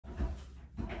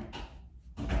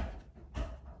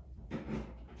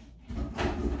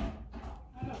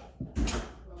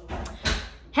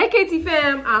KT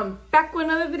fam, I'm back with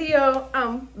another video.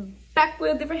 I'm back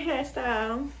with a different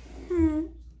hairstyle.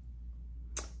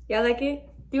 Y'all like it?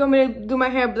 Do you want me to do my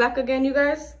hair black again, you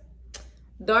guys?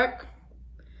 Dark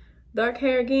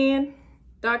hair again.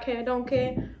 Dark hair, don't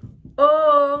care.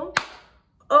 Oh.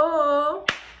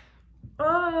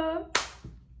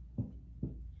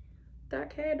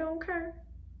 Dark hair, don't care.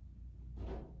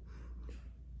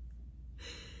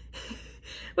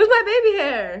 Where's my baby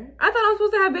hair? I thought I was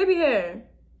supposed to have baby hair.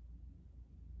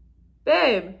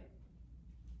 Babe.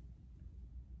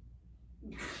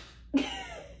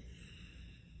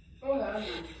 Hold on.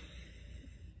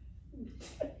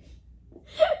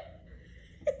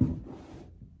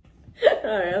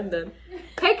 Alright, I'm done.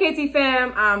 Hey KT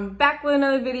fam, I'm back with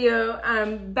another video.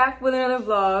 I'm back with another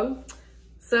vlog.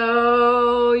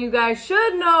 So you guys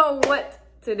should know what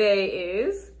today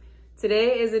is.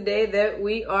 Today is a day that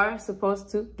we are supposed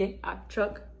to get our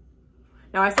truck.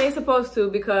 Now I say supposed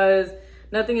to because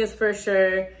nothing is for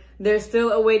sure. They're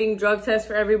still awaiting drug tests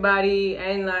for everybody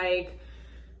and like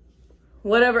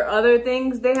whatever other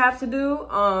things they have to do.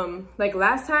 Like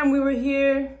last time we were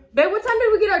here, babe, what time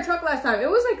did we get our truck last time? It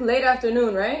was like late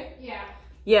afternoon, right?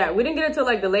 Yeah, we didn't get it till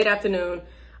like the late afternoon.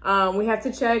 We have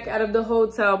to check out of the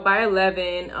hotel by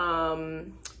 11.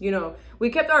 You know, we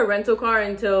kept our rental car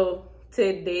until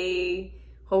today,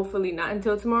 hopefully not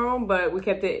until tomorrow, but we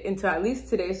kept it until at least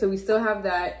today, so we still have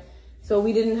that. So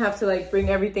we didn't have to like bring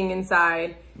everything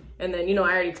inside, and then, you know,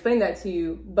 I already explained that to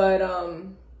you, but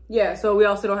yeah, so we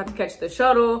also don't have to catch the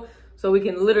shuttle, so we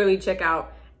can literally check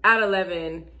out at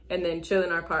 11 and then chill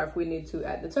in our car if we need to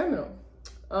at the terminal.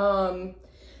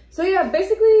 So yeah,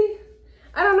 basically,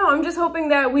 I don't know, I'm just hoping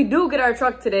that we do get our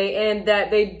truck today and that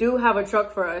they do have a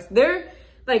truck for us. They're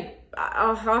like,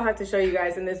 I'll have to show you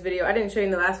guys in this video. I didn't show you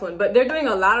in the last one, but they're doing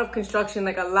a lot of construction,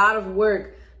 like a lot of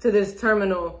work to this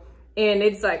terminal, and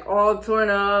it's like all torn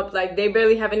up. Like they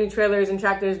barely have any trailers and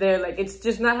tractors there. Like it's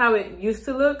just not how it used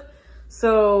to look.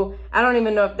 So I don't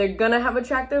even know if they're gonna have a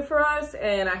tractor for us,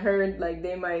 and I heard like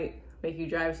they might make you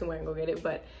drive somewhere and go get it,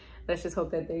 but let's just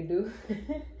hope that they do.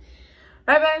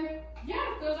 Right, babe? Yeah,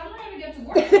 because I'm not gonna get to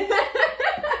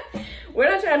work. We're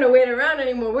not trying to wait around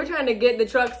anymore. We're trying to get the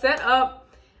truck set up.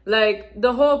 Like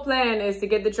the whole plan is to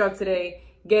get the truck today,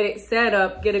 get it set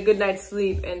up, get a good night's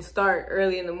sleep, and start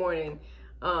early in the morning.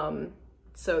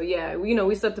 So yeah, you know,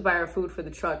 we still have to buy our food for the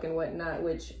truck and whatnot,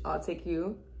 which I'll take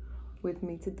you with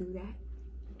me to do that.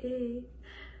 Hey.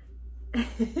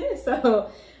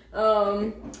 So,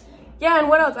 yeah, and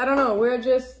what else? I don't know. We're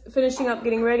just finishing up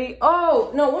getting ready. Oh,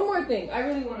 no, one more thing. I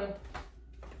really want to...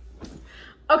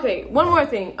 Okay, one more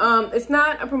thing. It's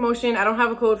not a promotion. I don't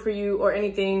have a code for you or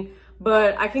anything,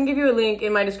 but I can give you a link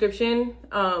in my description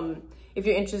if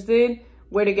you're interested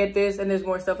where to get this, and there's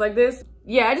more stuff like this.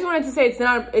 Yeah, I just wanted to say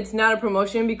it's not a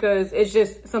promotion because it's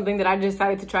just something that I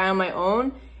decided to try on my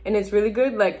own, and it's really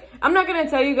good. Like, I'm not gonna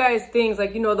tell you guys things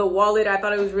like, you know, the wallet, I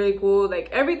thought it was really cool. Like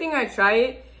everything I try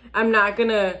it, I'm not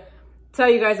gonna tell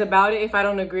you guys about it if I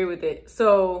don't agree with it.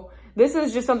 So this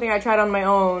is just something I tried on my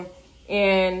own,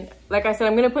 and like I said,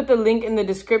 I'm gonna put the link in the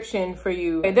description for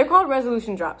you. They're called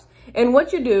resolution drops, and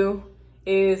what you do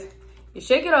is you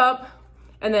shake it up,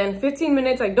 and then 15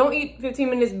 minutes, like don't eat 15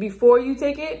 minutes before you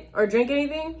take it or drink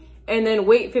anything, and then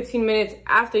wait 15 minutes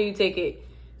after you take it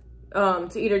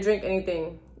to eat or drink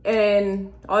anything.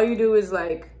 And all you do is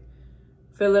like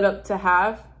fill it up to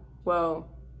half. Well,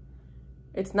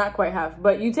 it's not quite half,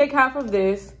 but you take half of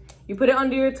this, you put it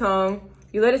under your tongue,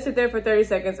 you let it sit there for 30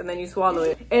 seconds, and then you swallow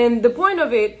it. And the point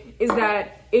of it is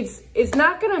that it's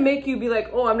not gonna make you be like,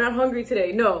 oh, I'm not hungry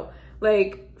today. No,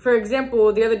 like for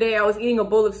example, the other day I was eating a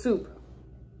bowl of soup.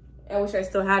 I wish I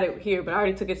still had it here, but I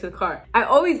already took it to the car. I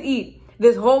always eat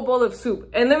this whole bowl of soup,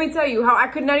 and let me tell you how I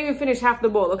could not even finish half the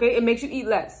bowl, okay? It makes you eat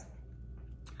less.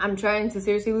 I'm trying to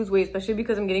seriously lose weight, especially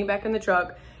because I'm getting back in the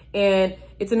truck, and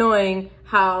it's annoying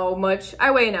how much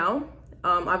I weigh now.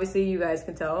 Obviously you guys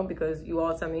can tell because you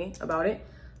all tell me about it.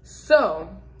 So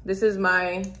this is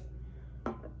my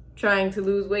trying to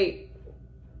lose weight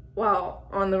while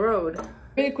on the road.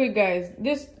 Really quick, guys,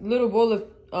 this little bowl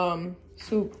of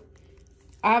soup,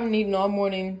 I haven't eaten all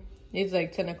morning. It's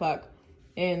like 10 o'clock,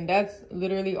 and that's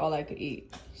literally all I could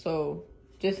eat. So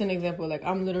just an example, like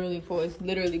I'm literally full. It's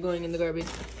literally going in the garbage.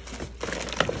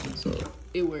 So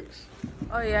it works.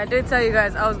 Oh yeah, I did tell you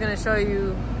guys I was gonna show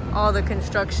you all the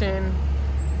construction.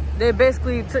 They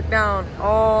basically took down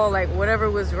all like whatever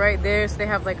was right there. So they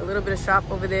have like a little bit of shop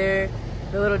over there,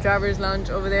 the little driver's lounge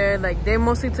over there. Like they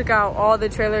mostly took out all the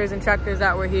trailers and tractors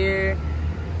that were here.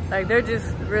 Like they're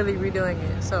just really redoing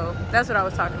it. So that's what I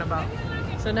was talking about.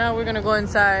 So now we're gonna go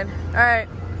inside. All right,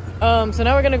 So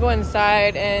now we're gonna go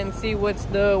inside and see what's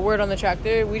the word on the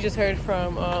tractor. We just heard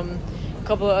from a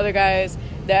couple of other guys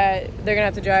that they're gonna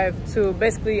have to drive to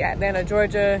basically Atlanta,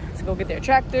 Georgia to go get their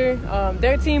tractor.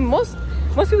 Their team, most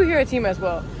people here are a team as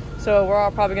well. So we're all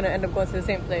probably gonna end up going to the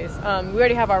same place. We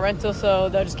already have our rental, so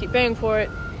they'll just keep paying for it.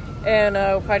 And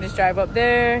we'll probably just drive up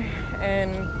there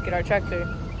and get our tractor.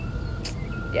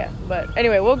 Yeah, but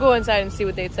anyway, we'll go inside and see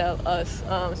what they tell us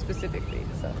specifically.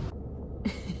 So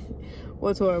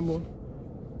what's horrible?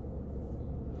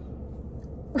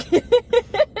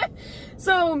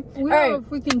 So we are a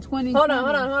freaking 20. Hold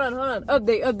on.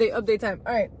 Update time.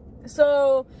 All right.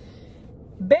 So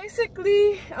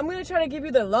basically, I'm gonna try to give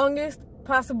you the longest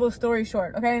possible story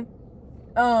short. Okay.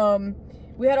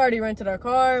 We had already rented our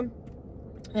car,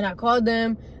 and I called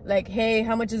them like, hey,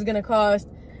 how much is it gonna cost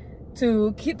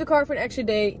to keep the car for an extra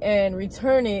day and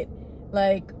return it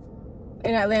like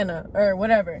in Atlanta or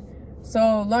whatever.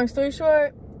 So long story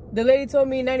short, the lady told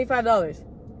me $95.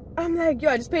 I'm like, yo,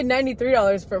 I just paid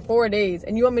 $93 for 4 days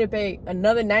and you want me to pay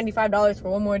another $95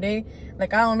 for one more day?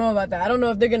 Like, I don't know about that. I don't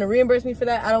know if they're gonna reimburse me for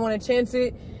that. I don't want to chance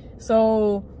it.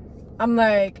 So I'm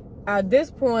like, at this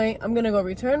point, I'm gonna go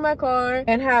return my car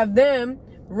and have them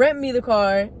rent me the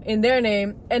car in their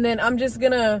name, and then I'm just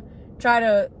gonna try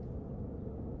to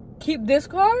keep this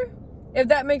car, if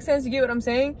that makes sense. You get what I'm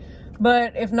saying?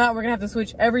 But if not, we're gonna have to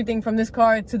switch everything from this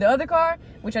car to the other car,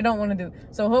 which I don't want to do.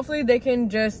 So hopefully they can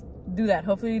just do that.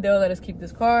 Hopefully they'll let us keep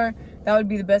this car. That would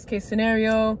be the best case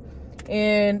scenario,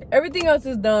 and everything else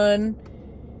is done.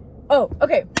 Oh,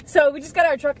 okay, so we just got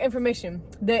our truck information.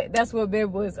 That's what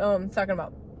Babe was talking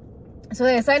about. So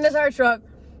they assigned us our truck,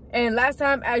 and last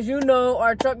time, as you know,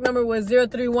 our truck number was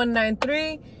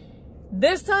 03193.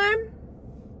 This time,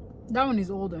 that one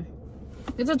is older.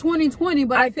 It's a 2020,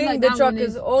 but I think like the truck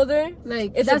is older.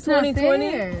 Like, it's that's a 2020.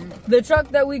 Not fair. The truck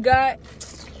that we got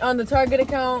on the Target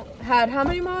account had how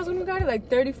many miles when we got it? Like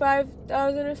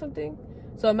 35,000 or something.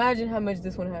 So imagine how much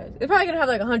this one has. It's probably gonna have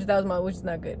like 100,000 miles, which is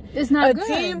not good. It's not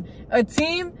good. A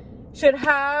team should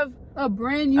have a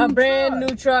brand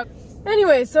new truck.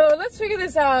 Anyway, so let's figure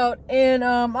this out, and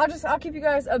I'll keep you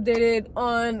guys updated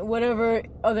on whatever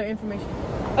other information.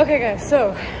 Okay guys,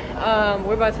 so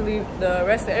we're about to leave the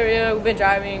rest of the area. We've been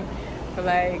driving for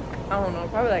like, I don't know,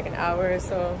 probably like an hour or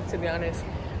so, to be honest.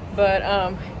 But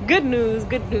good news,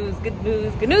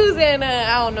 and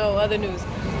I don't know, other news.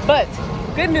 But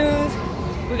good news,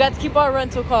 we got to keep our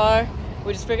rental car,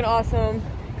 which is freaking awesome,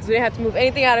 because we didn't have to move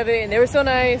anything out of it, and they were so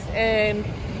nice. And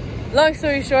long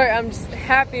story short, I'm just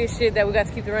happy as shit that we got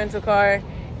to keep the rental car.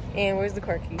 And where's the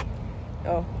car key?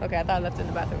 Oh, okay, I thought I left it in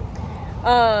the bathroom.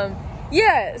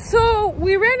 Yeah, so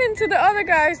we ran into the other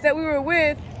guys that we were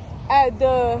with at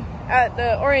the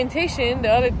orientation,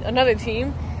 another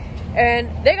team, and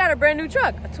they got a brand new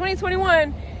truck, a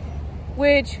 2021,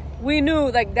 which we knew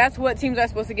like that's what teams are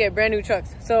supposed to get, brand new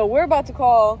trucks. So we're about to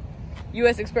call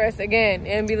USXpress again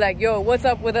and be like, yo, what's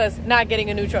up with us not getting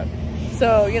a new truck?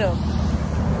 So, you know,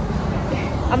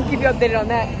 I'm gonna keep you updated on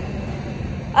that.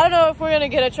 I don't know if we're gonna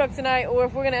get a truck tonight or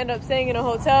if we're gonna end up staying in a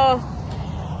hotel.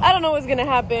 I don't know what's gonna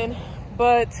happen,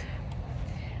 but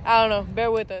I don't know, bear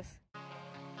with us.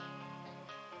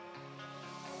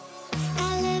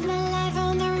 I live my life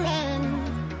on the run.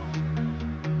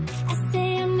 I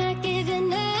say I'm not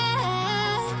giving up.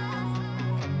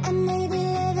 I may be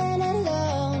living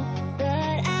alone,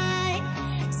 but I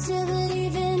still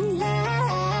believe in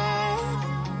love.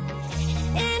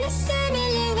 In a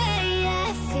similar way,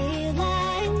 I feel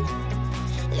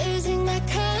like losing my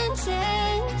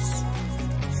conscience.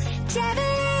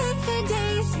 Traveling for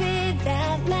days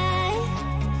without my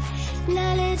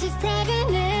knowledge of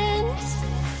provenance.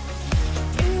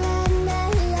 Throughout my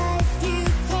life, you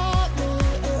called me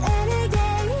a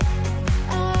renegade.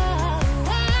 Oh,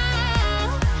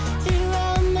 wow. Through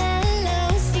all my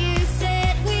lows, you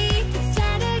said we could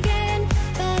start again.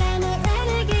 But I'm a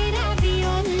renegade of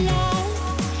your love.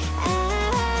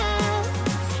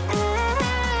 But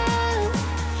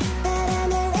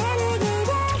I'm a renegade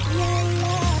of your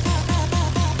love.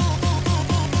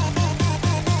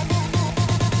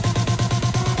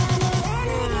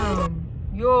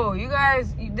 Yo, you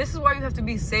guys, this is why you have to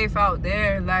be safe out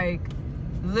there. Like,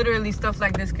 literally stuff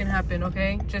like this can happen,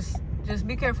 okay? Just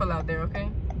be careful out there, okay?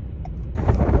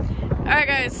 All right,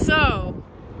 guys, so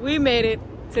we made it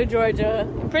to Georgia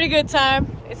in pretty good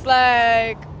time. It's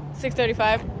like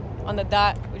 6:35 on the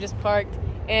dot. We just parked,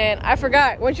 and I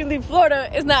forgot, once you leave Florida,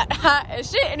 it's not hot as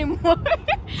shit anymore.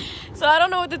 So I don't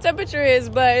know what the temperature is,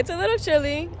 but it's a little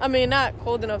chilly. I mean, not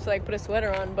cold enough to like put a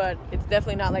sweater on, but it's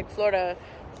definitely not like Florida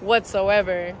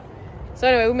whatsoever. So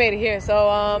anyway, we made it here. So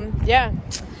yeah,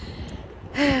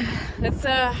 let's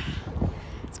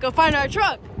go find our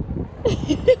truck.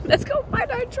 Let's go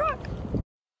find our truck.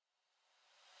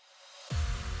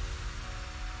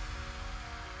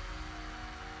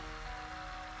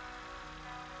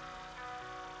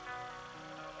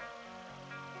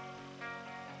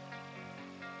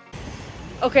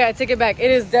 Okay, I take it back. It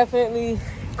is definitely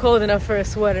cold enough for a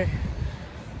sweater.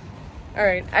 All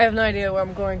right, I have no idea where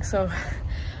I'm going, so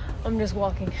I'm just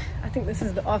walking. I think this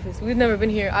is the office. We've never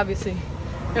been here, obviously.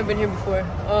 Never been here before.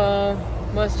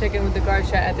 Must check in with the guard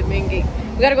shack at the main gate.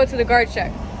 We gotta go to the guard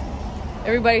shack.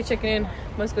 Everybody checking in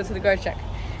must go to the guard shack.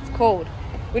 It's cold.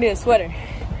 We need a sweater.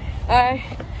 I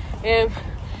am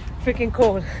freaking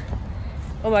cold.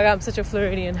 Oh my God, I'm such a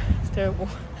Floridian. It's terrible.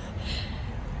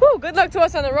 Woo, good luck to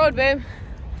us on the road, babe.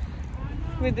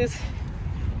 With this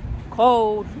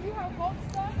cold. Do you have cold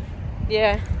stuff?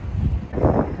 Yeah.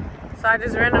 So I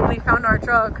just randomly found our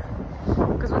truck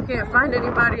because we can't find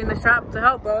anybody in the shop to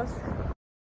help us.